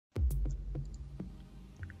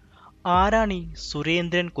ആരാണ് ഈ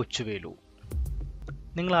സുരേന്ദ്രൻ കൊച്ചുവേലു?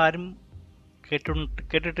 നിങ്ങൾ ആരും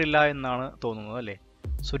കേട്ടിട്ടില്ല എന്നാണ് തോന്നുന്നത് അല്ലേ?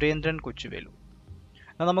 സുരേന്ദ്രൻ കൊച്ചുവേലു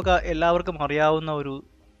നമുക്ക് എല്ലാവർക്കും അറിയാവുന്ന ഒരു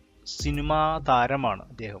സിനിമാ താരമാണ്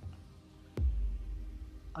അദ്ദേഹം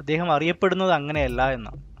അറിയപ്പെടുന്നത് അങ്ങനെയല്ല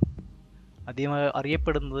എന്നാണ്. അദ്ദേഹം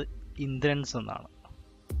അറിയപ്പെടുന്നത് ഇന്ദ്രൻസ് എന്നാണ്.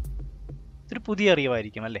 ഇതൊരു പുതിയ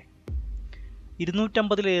അറിവായിരിക്കും അല്ലേ?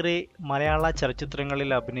 250-ലേറെ മലയാള ചലച്ചിത്രങ്ങളിൽ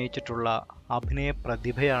അഭിനയിച്ചിട്ടുള്ള അഭിനയ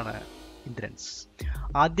പ്രതിഭയാണ് ഇന്ദ്രൻസ്.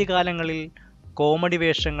 ആദ്യകാലങ്ങളിൽ കോമഡി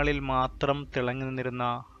വേഷങ്ങളിൽ മാത്രം തിളങ്ങി നിന്നിരുന്ന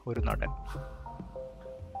ഒരു നടൻ.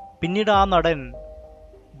 പിന്നീട് ആ നടൻ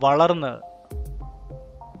വളർന്ന്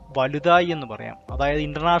വലുതായി എന്ന് പറയാം. അതായത്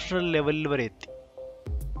ഇന്റർനാഷണൽ ലെവലിൽ വരെ എത്തി.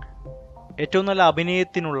 ഏറ്റവും നല്ല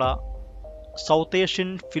അഭിനയത്തിനുള്ള സൗത്ത് ഏഷ്യൻ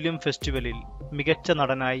ഫിലിം ഫെസ്റ്റിവലിൽ മികച്ച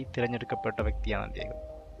നടനായി തിരഞ്ഞെടുക്കപ്പെട്ട വ്യക്തിയാണ് അദ്ദേഹം.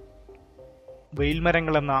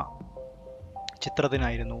 വെയിൽമരങ്ങൾ എന്ന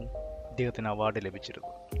ചിത്രത്തിനായിരുന്നു അദ്ദേഹത്തിന് അവാർഡ്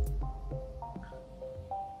ലഭിച്ചിരുന്നത്.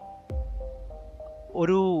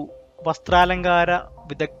 ഒരു വസ്ത്രാലങ്കാര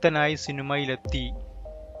വിദഗ്ധനായി സിനിമയിലെത്തി.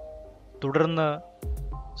 തുടർന്ന്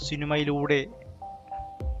സിനിമയിലൂടെ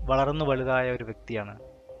വളർന്നു വലുതായ ഒരു വ്യക്തിയാണ്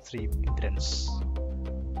ശ്രീ ഇന്ദ്രൻസ്.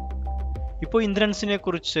 ഇപ്പോൾ ഇന്ദ്രൻസിനെ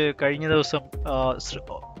കുറിച്ച് കഴിഞ്ഞ ദിവസം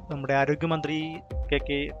നമ്മുടെ ആരോഗ്യമന്ത്രി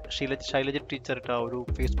കെ ശൈലജ ടീച്ചർ ഇട്ട ഒരു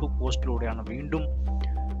ഫേസ്ബുക്ക് പോസ്റ്റിലൂടെയാണ് വീണ്ടും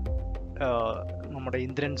നമ്മുടെ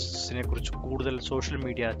ഇന്ദ്രൻസിനെ കുറിച്ച് കൂടുതൽ സോഷ്യൽ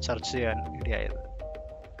മീഡിയ ചർച്ച ചെയ്യാൻ ഇടയായത്.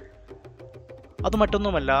 അത്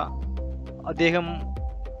മറ്റൊന്നുമല്ല, അദ്ദേഹം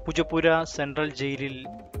പൂജപ്പുര സെൻട്രൽ ജയിലിൽ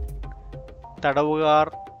തടവുകാർ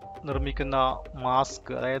നിർമ്മിക്കുന്ന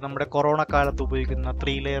മാസ്ക്, അതായത് നമ്മുടെ കൊറോണ കാലത്ത് ഉപയോഗിക്കുന്ന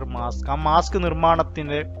 3 ലെയർ മാസ്ക്, ആ മാസ്ക്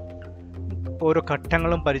നിർമ്മാണത്തിൻ്റെ ഓരോ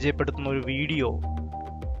ഘട്ടങ്ങളും പരിചയപ്പെടുത്തുന്ന ഒരു വീഡിയോ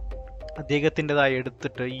അദ്ദേഹത്തിൻ്റെതായി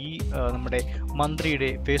എടുത്തിട്ട് ഈ നമ്മുടെ മന്ത്രിയുടെ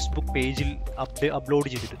ഫേസ്ബുക്ക് പേജിൽ അപ്ലോഡ്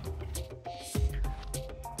ചെയ്തിരുന്നു.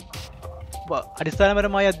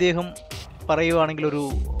 അടിസ്ഥാനപരമായി അദ്ദേഹം പറയുകയാണെങ്കിൽ ഒരു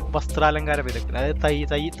വസ്ത്രാലങ്കാര വിദഗ്ധൻ,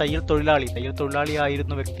 അതായത് തയ്യൽ തൊഴിലാളി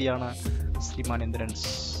ആയിരുന്ന വ്യക്തിയാണ് ശ്രീമാൻ ഇന്ദ്രൻസ്.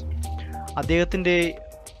 അദ്ദേഹത്തിൻ്റെ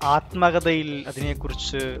ആത്മകഥയിൽ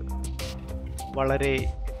അതിനെക്കുറിച്ച് വളരെ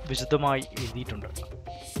വിശദമായി എഴുതിയിട്ടുണ്ട്.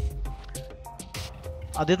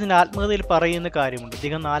 അദ്ദേഹത്തിൻ്റെ ആത്മകഥയിൽ പറയുന്ന കാര്യമുണ്ട്.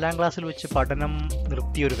 അദ്ദേഹം 4ാം ക്ലാസ്സിൽ വെച്ച് പഠനം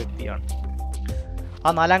നിർത്തിയ ഒരു വ്യക്തിയാണ്.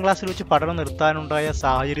 ആ 4ാം ക്ലാസ്സിൽ വെച്ച് പഠനം നിർത്താനുണ്ടായ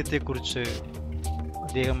സാഹചര്യത്തെക്കുറിച്ച്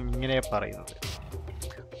അദ്ദേഹം ഇങ്ങനെ പറയുന്നത്: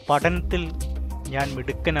 പഠനത്തിൽ ഞാൻ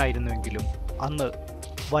മിടുക്കനായിരുന്നുവെങ്കിലും അന്ന്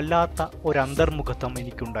വല്ലാത്ത ഒരു അന്തർമുഖത്വം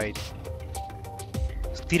എനിക്കുണ്ടായിരുന്നു.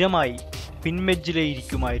 സ്ഥിരമായി പിൻബെഞ്ചിലേ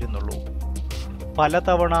ഇരിക്കുമായിരുന്നുള്ളൂ.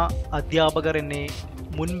 പലതവണ അധ്യാപകർ എന്നെ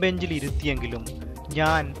മുൻബെഞ്ചിൽ ഇരുത്തിയെങ്കിലും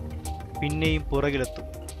ഞാൻ പിന്നെയും പുറകിലെത്തും.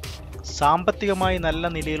 സാമ്പത്തികമായി നല്ല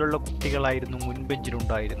നിലയിലുള്ള കുട്ടികളായിരുന്നു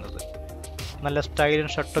മുൻബെഞ്ചിലുണ്ടായിരുന്നത്. നല്ല സ്റ്റൈലൻ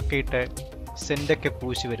ഷർട്ടൊക്കെ ഇട്ട് സെൻ്റൊക്കെ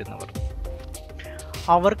പൂശി വരുന്നവർ.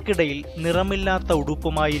 അവർക്കിടയിൽ നിറമില്ലാത്ത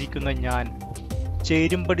ഉടുപ്പുമായിരിക്കുന്ന ഞാൻ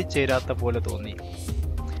ചേരുംപടി ചേരാത്ത പോലെ തോന്നി.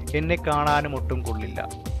 എന്നെ കാണാനും ഒട്ടും കൊള്ളില്ല.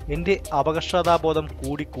 എൻ്റെ അപകർഷതാബോധം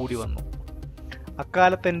കൂടി വന്നു.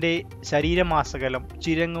 അക്കാലത്തെൻ്റെ ശരീരമാസകലം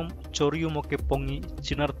ചിരങ്ങും ചൊറിയുമൊക്കെ പൊങ്ങി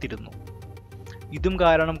ചിണർത്തിരുന്നു. ഇതും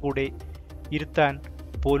കാരണം കൂടെ ഇരുത്താൻ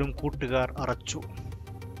പോലും കൂട്ടുകാർ അറച്ചു.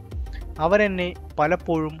 അവരെന്നെ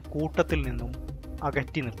പലപ്പോഴും കൂട്ടത്തിൽ നിന്നും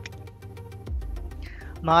അകറ്റി നിർത്തി.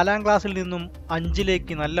 4ാം ക്ലാസ്സിൽ നിന്നും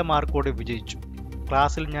 5ലേക്ക് നല്ല മാർക്കോടെ വിജയിച്ചു.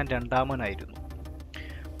 ക്ലാസ്സിൽ ഞാൻ 2ാമനായിരുന്നു.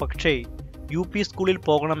 പക്ഷേ UP സ്കൂളിൽ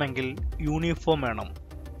പോകണമെങ്കിൽ യൂണിഫോം വേണം.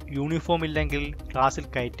 യൂണിഫോം ഇല്ലെങ്കിൽ ക്ലാസ്സിൽ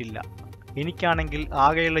കയറ്റില്ല. എനിക്കാണെങ്കിൽ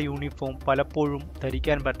ആകെയുള്ള യൂണിഫോം പലപ്പോഴും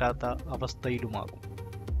ധരിക്കാൻ പറ്റാത്ത അവസ്ഥയിലുമാകും.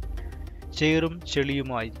 ചേറും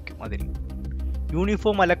ചെളിയുമായിരിക്കും അതിൽ.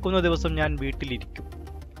 യൂണിഫോം അലക്കുന്ന ദിവസം ഞാൻ വീട്ടിലിരിക്കും.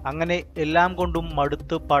 അങ്ങനെ എല്ലാം കൊണ്ടും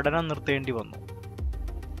മടുത്ത് പഠനം നിർത്തേണ്ടി വന്നു.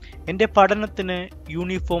 എൻ്റെ പഠനത്തിന്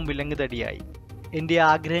യൂണിഫോം വിലങ്ങുതടിയായി. എൻ്റെ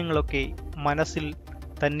ആഗ്രഹങ്ങളൊക്കെ മനസ്സിൽ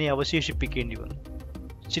തന്നെ അവശേഷിപ്പിക്കേണ്ടി വന്നു.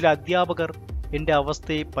 ചില അധ്യാപകർ എൻ്റെ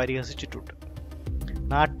അവസ്ഥയെ പരിഹസിച്ചിട്ടുണ്ട്.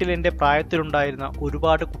 നാട്ടിൽ എൻ്റെ പ്രായത്തിലുണ്ടായിരുന്ന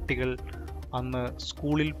ഒരുപാട് കുട്ടികൾ അന്ന്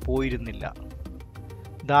സ്കൂളിൽ പോയിരുന്നില്ല.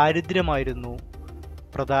 ദാരിദ്ര്യമായിരുന്നു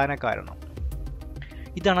പ്രധാന കാരണം.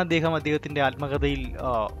 ഇതാണ് അദ്ദേഹത്തിൻ്റെ ആത്മകഥയിൽ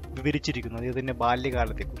വിവരിച്ചിരിക്കുന്നത്, അദ്ദേഹത്തിൻ്റെ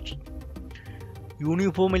ബാല്യകാലത്തെക്കുറിച്ച്.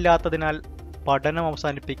 യൂണിഫോം ഇല്ലാത്തതിനാൽ പഠനം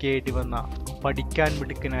അവസാനിപ്പിക്കേണ്ടി വന്ന പഠിക്കാൻ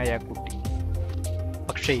മിടുക്കനായ കുട്ടി.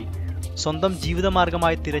 പക്ഷേ സ്വന്തം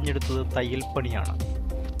ജീവിതമാർഗമായി തിരഞ്ഞെടുത്തത് തയ്യൽ പണിയാണ്.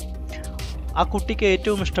 ആ കുട്ടിക്ക്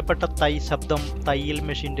ഏറ്റവും ഇഷ്ടപ്പെട്ട ശബ്ദം തയ്യൽ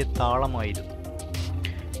മെഷീൻ്റെ താളമായിരുന്നു.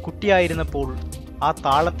 കുട്ടിയായിരുന്നപ്പോൾ ആ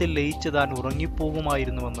താളത്തിൽ ലയിച്ച് താൻ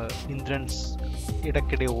ഉറങ്ങിപ്പോകുമായിരുന്നുവെന്ന് ഇന്ദ്രൻസ്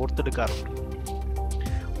ഇടയ്ക്കിടെ ഓർത്തെടുക്കാറുണ്ട്.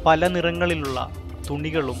 പല നിറങ്ങളിലുള്ള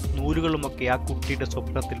തുണികളും നൂലുകളുമൊക്കെ ആ കുട്ടിയുടെ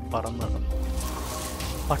സ്വപ്നത്തിൽ പറന്നു നടന്നു.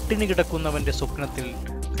 പട്ടിണി കിടക്കുന്നവൻ്റെ സ്വപ്നത്തിൽ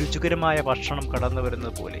രുചികരമായ ഭക്ഷണം കടന്നു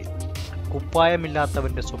വരുന്നത് പോലെ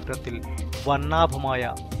കുപ്പായമില്ലാത്തവന്റെ സ്വപ്നത്തിൽ വർണ്ണാഭമായ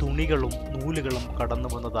തുണികളും നൂലുകളും കടന്നു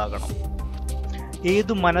വന്നതാകണം.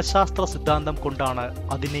 ഏതു മനഃശാസ്ത്ര സിദ്ധാന്തം കൊണ്ടാണ്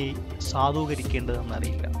അതിനെ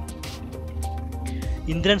സാധൂകരിക്കേണ്ടതെന്നറിയില്ല.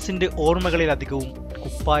 ഇന്ദ്രൻസിന്റെ ഓർമ്മകളിലധികവും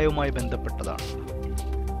കുപ്പായവുമായി ബന്ധപ്പെട്ടതാണ്.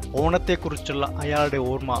 ഓണത്തെക്കുറിച്ചുള്ള അയാളുടെ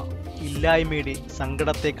ഓർമ്മ ഇല്ലായ്മയുടെ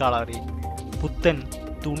സങ്കടത്തെക്കാളേറെ പുത്തൻ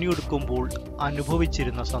തുണിയെടുക്കുമ്പോൾ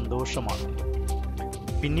അനുഭവിച്ചിരുന്ന സന്തോഷമാണ്.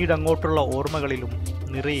 പിന്നീട് അങ്ങോട്ടുള്ള ഓർമ്മകളിലും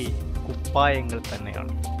നിറയെ കുപ്പായങ്ങൾ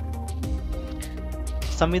തന്നെയാണ്.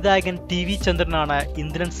 സംവിധായകൻ ടി വി ചന്ദ്രനാണ്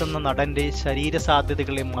ഇന്ദ്രൻസ് എന്ന നടന്റെ ശരീര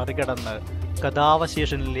സാധ്യതകളെ മറികടന്ന്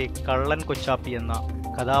കഥാവശേഷനിലെ കള്ളൻ കൊച്ചാപ്പി എന്ന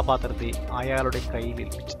കഥാപാത്രത്തെ അയാളുടെ കയ്യിൽ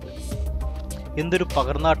ഏൽപ്പിച്ചത്. എന്തൊരു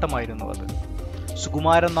പകർന്നാട്ടമായിരുന്നു അത്!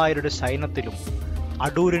 സുകുമാരൻ നായരുടെ ശയനത്തിലും,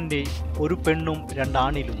 അടൂരിന്റെ ഒരു പെണ്ണും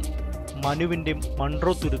രണ്ടാണിലും, മനുവിന്റെ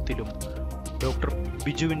മൺട്രോ തുരുത്തിലും, ഡോക്ടർ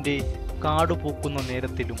ബിജുവിന്റെ കാടുപൂക്കുന്ന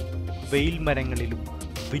നേരത്തിലും, വെയിൽ മരങ്ങളിലും,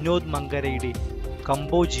 വിനോദ് മങ്കരയുടെ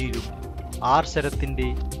കമ്പോജിയിലും, ആർ ശരത്തിന്റെ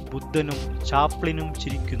ബുദ്ധനും ചാപ്ലിനും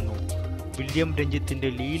ചിരിക്കുന്നു, William രഞ്ജിത്തിന്റെ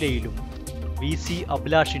ലീലയിലും, V C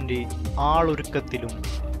അഭിലാഷിന്റെ ആളൊരുക്കത്തിലും,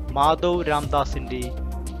 Madhav രാംദാസിന്റെ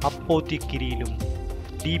അപ്പോത്തിക്കിരിയിലും,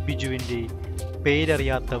 D ബിജുവിന്റെ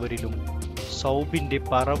പേരറിയാത്തവരിലും, സൗബിന്റെ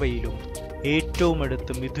പറവയിലും, ഏറ്റവും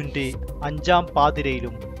അടുത്ത് മിഥുന്റെ അഞ്ചാം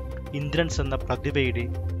പാതിരയിലും ഇന്ദ്രൻസ് എന്ന പ്രതിഭയുടെ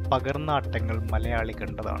പകർന്നാട്ടങ്ങൾ മലയാളി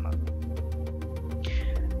കണ്ടതാണ്.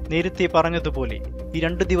 നേരത്തെ പറഞ്ഞതുപോലെ ഈ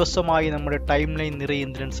 2 ദിവസമായി നമ്മുടെ ടൈം ലൈൻ നിറയെ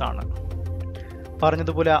ഇന്ദ്രൻസ് ആണ്.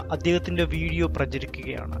 പറഞ്ഞതുപോലെ അദ്ദേഹത്തിന്റെ വീഡിയോ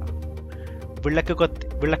പ്രചരിക്കുകയാണ്.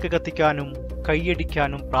 വിളക്ക് കത്തിക്കാനും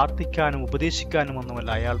കൈയടിക്കാനും പ്രാർത്ഥിക്കാനും ഉപദേശിക്കാനും ഒന്നുമല്ല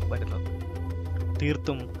അയാൾ വരുന്നത്.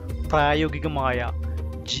 തീർത്തും പ്രായോഗികമായ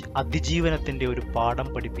അതിജീവനത്തിന്റെ ഒരു പാഠം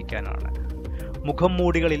പഠിപ്പിക്കാനാണ്. മുഖം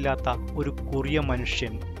മൂടികളില്ലാത്ത ഒരു കുറിയ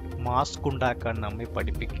മനുഷ്യൻ മാസ്ക് ഉണ്ടാക്കാൻ നമ്മെ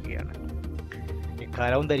പഠിപ്പിക്കുകയാണ്.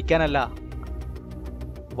 എക്കാലവും ധരിക്കാനല്ല,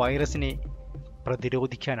 വൈറസിനെ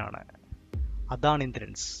പ്രതിരോധിക്കാനാണ്. അതാണ്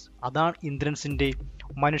ഇന്ദ്രൻസ്. അതാണ് ഇന്ദ്രൻസിന്റെ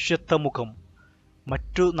മനുഷ്യത്വ മുഖം.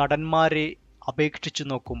 മറ്റു നടന്മാരെ അപേക്ഷിച്ചു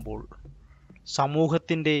നോക്കുമ്പോൾ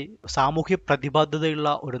സാമൂഹ്യ പ്രതിബദ്ധതയുള്ള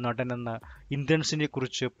ഒരു നടനെന്ന് ഇന്ദ്രൻസിനെ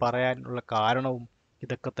കുറിച്ച് പറയാനുള്ള കാരണവും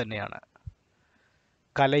ഇതൊക്കെ തന്നെയാണ്.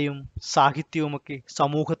 കലയും സാഹിത്യവുമൊക്കെ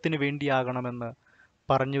സമൂഹത്തിന് വേണ്ടിയാകണമെന്ന്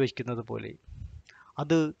പറഞ്ഞു വയ്ക്കുന്നത് പോലെ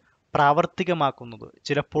അത് പ്രാവർത്തികമാക്കുന്നത്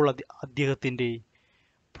ചിലപ്പോൾ അദ്ദേഹത്തിൻ്റെ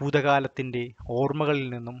ഭൂതകാലത്തിൻ്റെ ഓർമ്മകളിൽ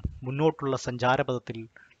നിന്നും മുന്നോട്ടുള്ള സഞ്ചാരപഥത്തിൽ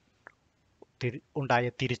ഉണ്ടായ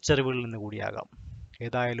തിരിച്ചറിവുകളിൽ നിന്ന് കൂടിയാകാം.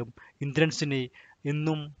 ഏതായാലും ഇന്ദ്രൻസിനെ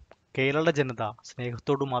എന്നും കേരള ജനത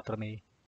സ്നേഹത്തോടു മാത്രമേ